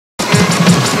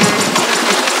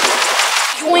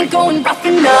we going rough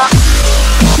enough.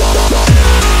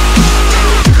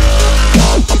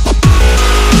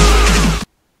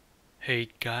 Hey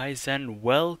guys, and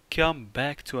welcome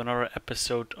back to another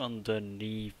episode on the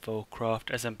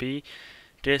NevoCraft SMP.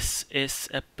 This is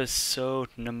episode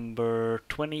number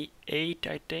 28,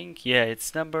 I think. Yeah,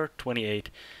 it's number 28.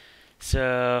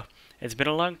 So it's been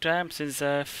a long time since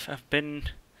I've been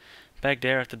back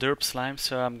there at the derp slime,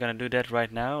 so I'm gonna do that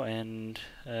right now. And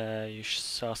you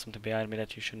saw something behind me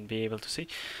that you shouldn't be able to see.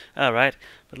 All right,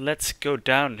 but let's go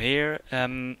down here.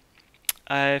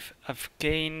 I've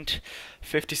gained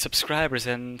 50 subscribers,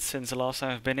 and since the last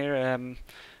time I've been here,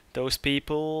 those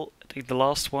people, I think the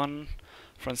last one,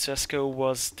 Francesco,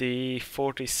 was the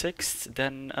 46th.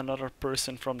 Then another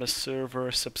person from the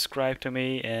server subscribed to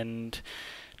me, and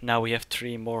now we have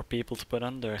 3 more people to put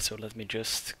on there. So let me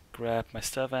just grab my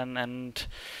stuff and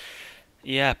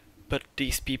yeah, put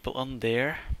these people on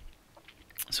there.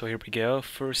 So here we go.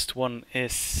 First one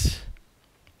is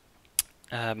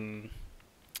there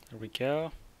we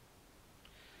go.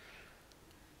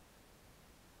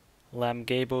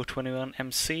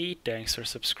 LamGabo21MC, thanks for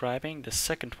subscribing. The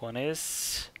second one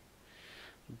is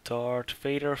Darth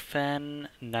Vader Fan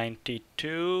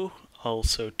 92,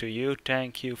 also to you,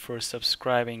 thank you for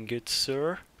subscribing, good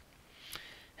sir.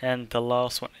 And the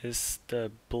last one is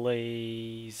the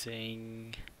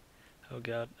Blazing, oh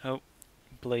god, oh,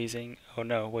 Blazing, oh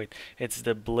no, wait, it's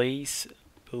the Blaze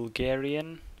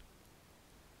Bulgarian.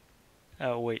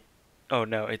 Oh wait, oh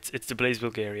no, it's the Blaze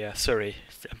Bulgaria. Sorry,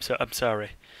 I'm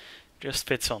sorry. Just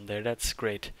fits on there. That's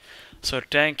great. So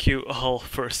thank you all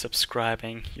for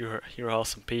subscribing. You're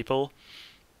awesome people.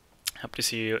 Hope to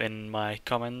see you in my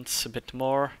comments a bit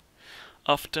more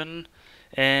often.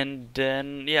 And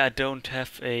then yeah, I don't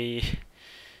have a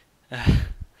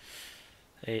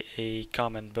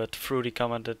comment, but Fruity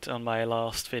commented on my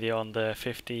last video on the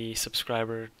 50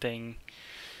 subscriber thing.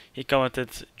 He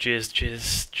commented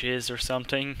jizz or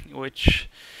something, which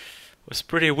was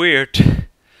pretty weird,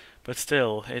 but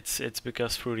still, it's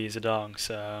because Fruity is a dog,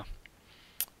 so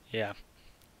yeah,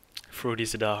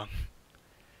 Fruity's a dog.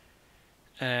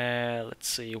 Let's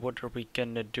see, what are we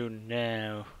gonna do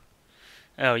now?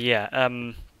 Oh yeah,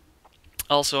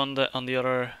 also on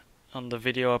the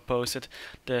video I posted,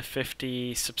 the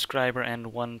 50 subscriber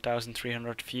and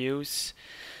 1,300 views.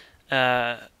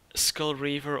 Skull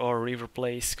Reaver or Reaver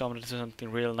Plays commented something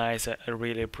real nice. I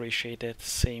really appreciate it.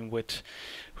 Same with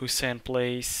Hussein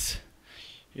Plays.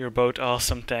 You're both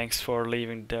awesome. Thanks for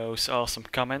leaving those awesome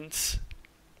comments.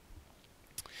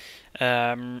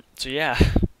 So yeah,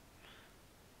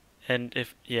 and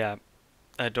if yeah,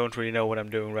 I don't really know what I'm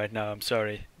doing right now. I'm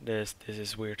sorry. This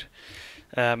is weird.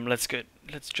 Let's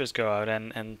just go out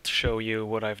and show you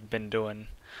what I've been doing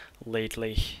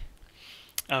lately.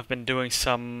 I've been doing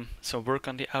some work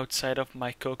on the outside of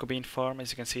my cocoa bean farm.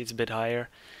 As you can see, it's a bit higher.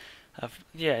 Oh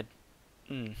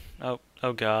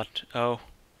god. Oh.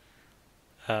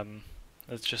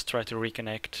 Let's just try to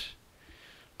reconnect.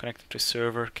 Connect to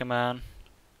server. Come on.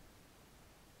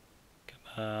 Come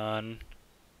on.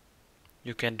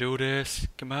 You can do this.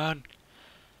 Come on.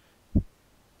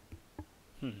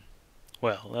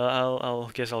 Well, I'll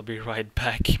guess I'll be right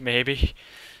back. Maybe.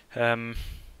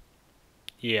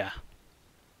 Yeah.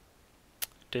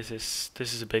 This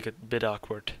is a bit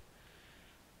awkward.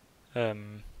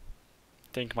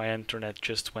 Think my internet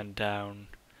just went down.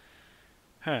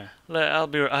 Huh. I'll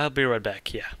be right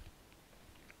back. Yeah.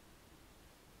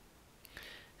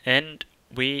 And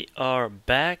we are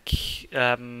back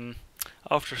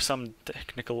after some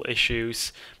technical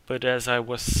issues. But as I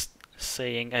was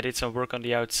saying, I did some work on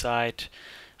the outside.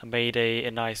 I made a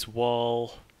nice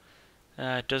wall.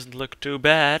 It doesn't look too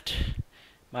bad, in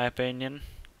my opinion.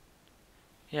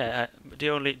 Yeah, the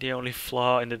only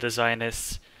flaw in the design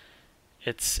is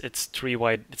it's a 3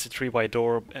 wide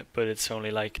door, but it's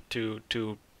only like two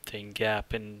thing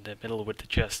gap in the middle with the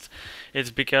chest.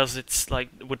 It's because it's like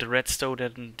with the redstone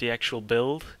and the actual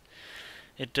build,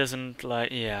 it doesn't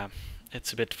like, yeah,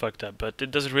 it's a bit fucked up, but it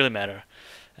doesn't really matter.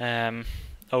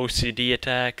 OCD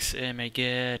attacks, oh my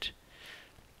god.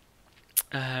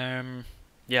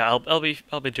 Yeah, I'll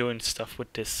be doing stuff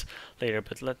with this later,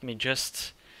 but let me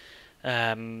just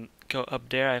go up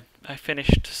there. I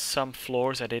finished some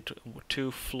floors. I did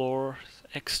 2 floors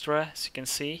extra, as you can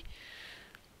see.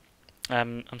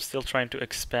 I'm still trying to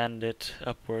expand it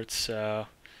upwards, so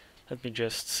let me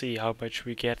just see how much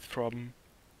we get from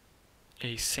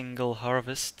a single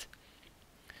harvest.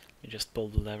 Let me just pull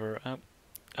the lever up.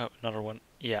 Oh, another one.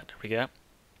 Yeah, there we go.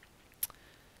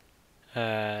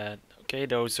 Okay,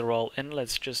 those are all in.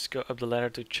 Let's just go up the ladder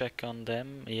to check on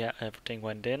them. Yeah, everything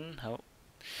went in. Oh.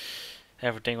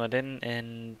 everything went in,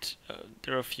 and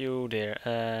there are a few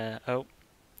there. Oh,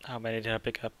 how many did I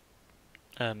pick up?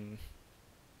 I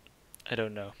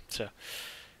don't know. So,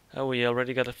 oh, we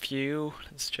already got a few.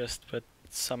 Let's just put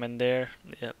some in there.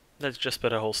 Yeah, let's just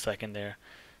put a whole stack in there.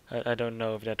 I don't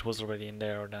know if that was already in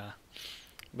there or not.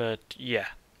 But yeah.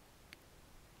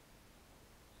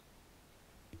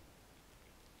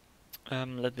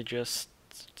 Let me just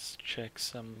check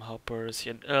some hoppers.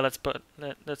 Yeah,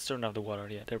 let's turn off the water.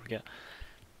 Yeah, there we go.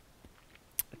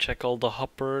 Check all the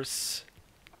hoppers.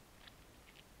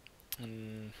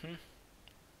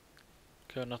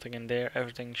 Got nothing in there.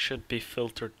 Everything should be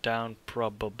filtered down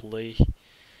probably.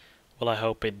 Well, I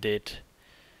hope it did,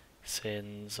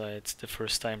 since it's the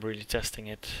first time really testing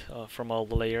it from all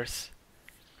the layers.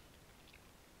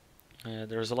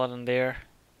 There's a lot in there.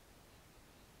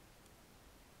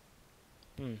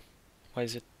 Why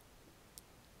is it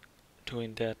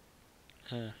doing that?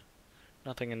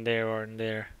 Nothing in there or in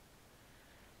there.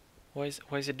 Why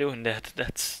is it doing that?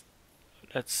 That's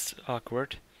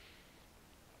awkward.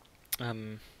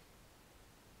 There's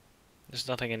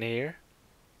nothing in here.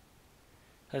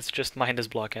 Let's just mine this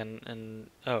block and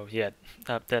oh yeah,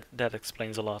 that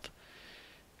explains a lot.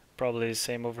 Probably the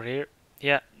same over here.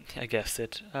 Yeah, I guessed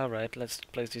it. Alright, let's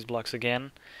place these blocks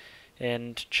again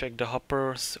and check the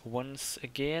hoppers once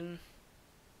again.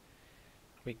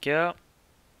 Here we go.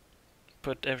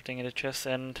 Put everything in the chest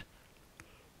and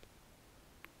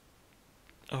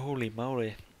holy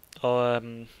moly.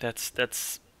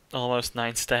 That's almost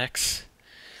 9 stacks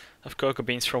of cocoa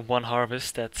beans from one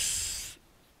harvest. That's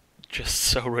just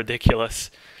so ridiculous.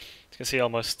 You can see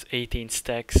almost 18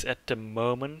 stacks at the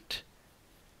moment.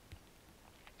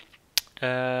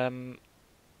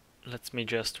 Let me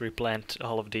just replant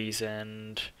all of these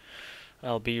and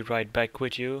I'll be right back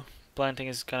with you. Planting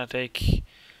is gonna take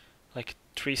like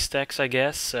 3 stacks, I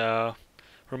guess, so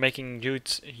we're making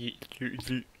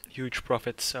huge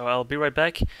profits. So I'll be right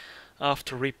back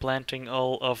after replanting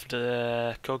all of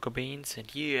the cocoa beans,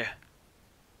 and yeah.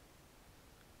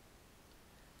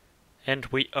 And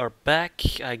we are back.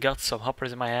 I got some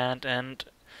hoppers in my hand, and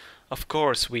of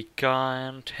course we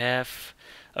can't have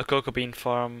a cocoa bean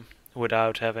farm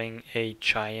without having a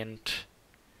giant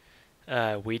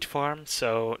wheat farm,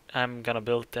 so I'm gonna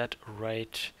build that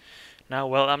right now.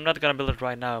 Well, I'm not gonna build it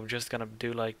right now, I'm just gonna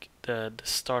do like the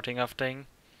starting off thing.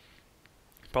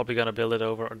 Probably gonna build it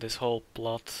over this whole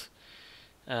plot.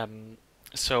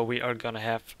 So we are gonna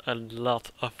have a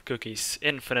lot of cookies,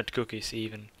 infinite cookies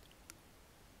even.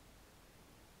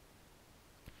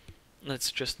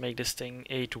 Let's just make this thing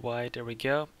 8 wide, there we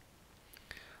go.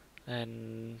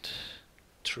 And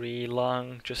 3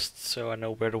 long, just so I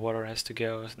know where the water has to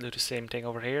go. Do the same thing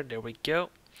over here, there we go.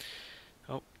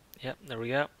 Oh, yeah, there we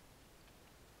go.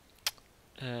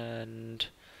 And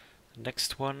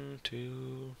next one,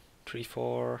 2, 3,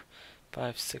 4,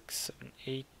 5, 6, 7,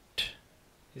 8.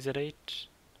 Is it 8?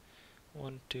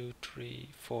 1, 2, 3,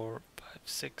 4, 5,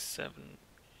 6, 7,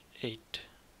 8,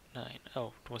 9.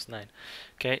 Oh, it was 9.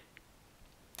 Okay.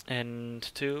 And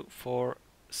 2, 4,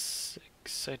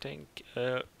 6, I think.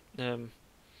 Yeah,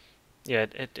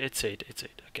 it's 8. It's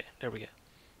 8. Okay, there we go.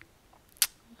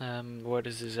 Where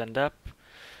does this end up?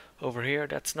 Over here.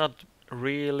 That's not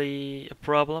really a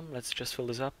problem. Let's just fill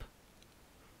this up.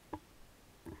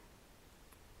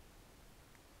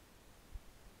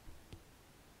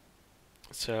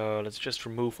 So let's just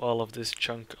remove all of this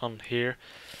junk on here.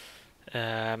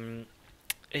 And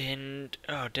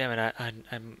oh damn it, I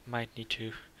might need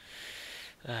to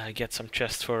get some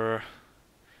chests for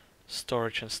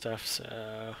storage and stuff.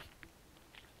 So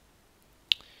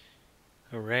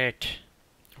alright,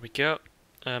 here we go.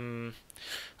 I'm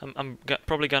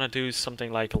probably gonna do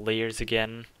something like layers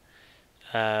again,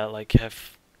 like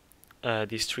have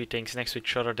these 3 things next to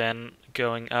each other, then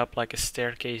going up like a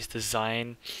staircase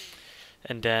design,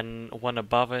 and then one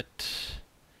above it,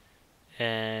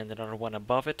 and another one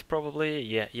above it probably.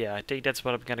 Yeah, I think that's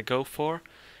what I'm gonna go for.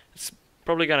 It's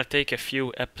probably gonna take a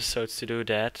few episodes to do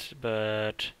that,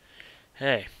 but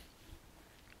hey,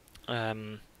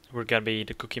 we're gonna be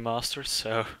the cookie masters,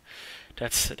 so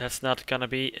that's not gonna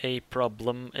be a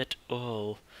problem at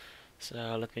all.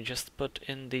 So let me just put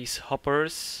in these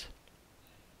hoppers.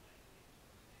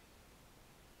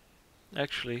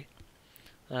 Actually,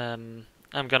 I'm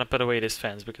gonna put away this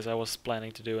fence because I was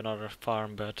planning to do another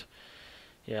farm, but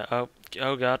yeah. Oh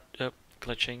god,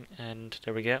 glitching, and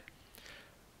there we go.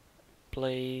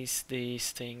 Place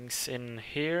these things in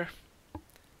here.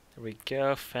 There we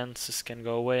go. Fences can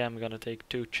go away. I'm gonna take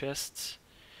 2 chests.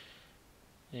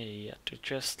 Yeah, 2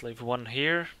 chests. Leave 1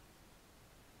 here.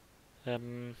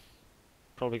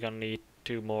 Probably gonna need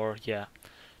 2 more. Yeah,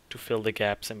 to fill the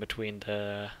gaps in between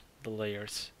the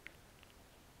layers.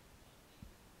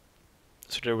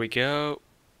 So there we go.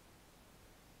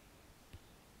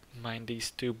 Mine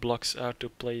these 2 blocks out to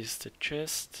place the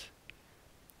chest.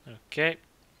 Okay.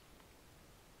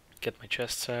 Get my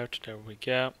chests out. There we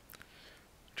go.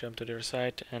 Jump to the other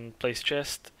side and place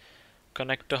chest.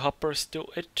 Connect the hoppers to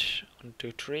it. 1,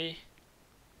 2, 3,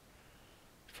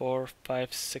 4,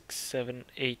 5, 6, 7,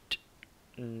 8,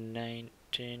 9,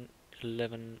 10,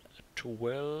 11,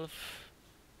 12.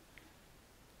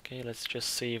 Okay, let's just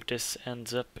see if this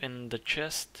ends up in the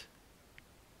chest.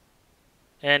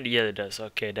 And yeah, it does.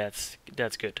 Okay, that's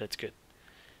good. That's good.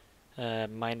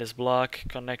 Mine this block.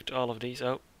 Connect all of these.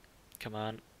 Oh, come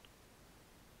on.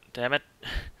 Damn it.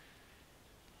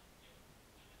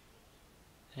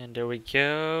 And there we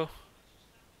go.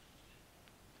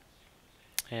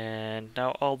 And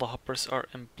now all the hoppers are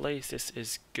in place. This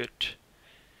is good.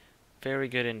 Very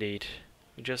good indeed.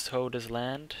 We just hoe this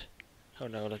land. Oh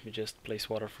no, let me just place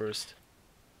water first.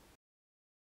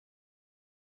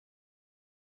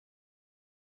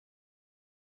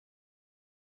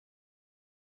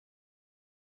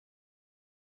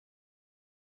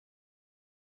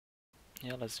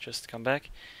 Yeah, let's just come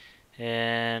back.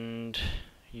 And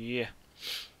yeah.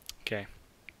 Okay.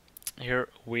 Here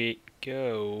we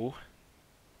go.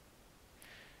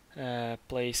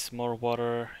 Place more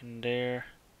water in there.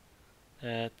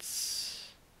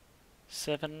 That's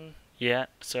 7. Yeah,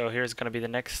 so here's gonna be the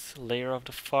next layer of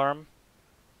the farm.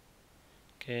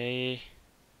 Okay.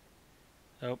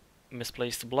 Oh,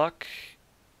 misplaced the block.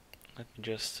 Let me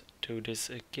just do this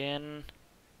again.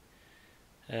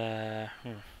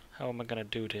 How am I gonna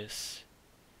do this?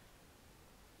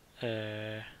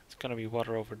 It's gonna be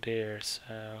water over there,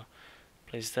 so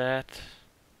place that.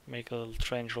 Make a little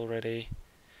trench already.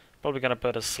 Probably gonna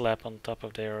put a slab on top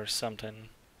of there or something.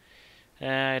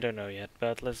 I don't know yet,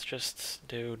 but let's just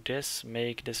do this.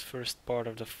 Make this first part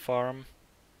of the farm.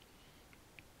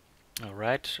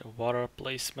 Alright, water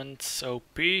placements,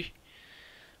 OP. Here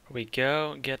we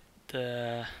go. Get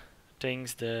the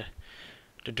things, the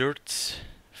dirts.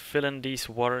 Fill in these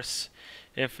waters.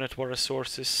 Infinite water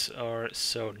sources are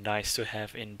so nice to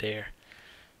have in there.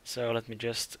 So let me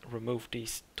just remove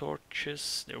these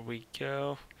torches. There we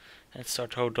go. And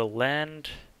start hoe the land.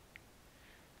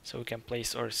 So we can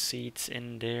place our seeds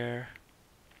in there.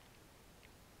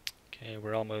 Okay,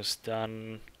 we're almost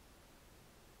done.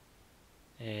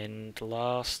 And the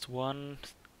last one.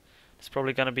 It's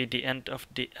probably gonna be the end of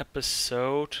the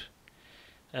episode.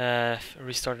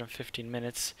 Restart in 15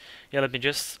 minutes. Yeah, let me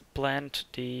just plant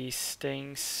these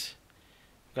things.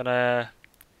 I'm gonna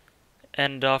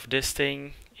end off this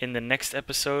thing in the next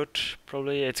episode.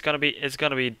 Probably it's gonna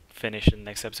be finished in the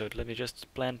next episode. Let me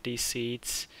just plant these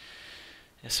seeds.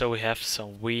 And so we have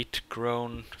some wheat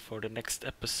grown for the next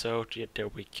episode. Yeah, there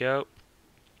we go.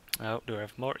 Oh, do I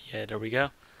have more? Yeah, there we go.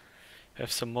 We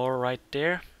have some more right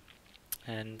there.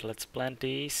 And let's plant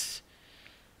these.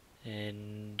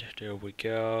 And there we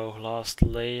go. Last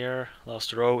layer,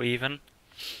 last row even.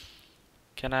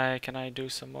 Can I do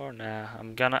some more? Nah,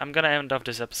 I'm gonna end off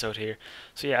this episode here.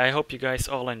 So yeah, I hope you guys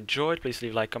all enjoyed. Please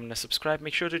leave a like, comment, and subscribe.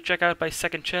 Make sure to check out my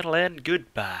second channel, and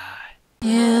goodbye.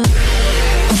 Yeah.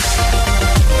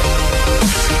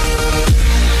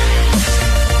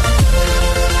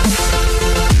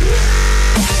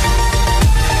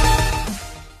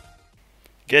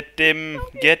 Get him!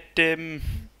 Get him!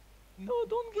 No,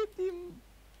 don't get him!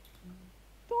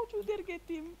 Don't you dare get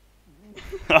him!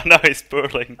 Oh no, he's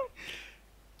purling.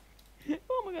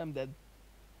 Oh my god, I'm dead.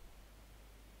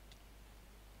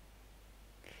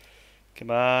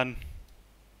 Come on.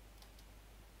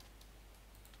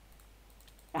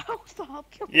 Ow, stop!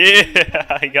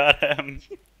 Yeah, I got him.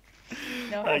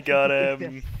 No, I got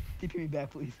him. TP me back,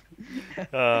 please.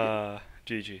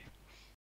 GG.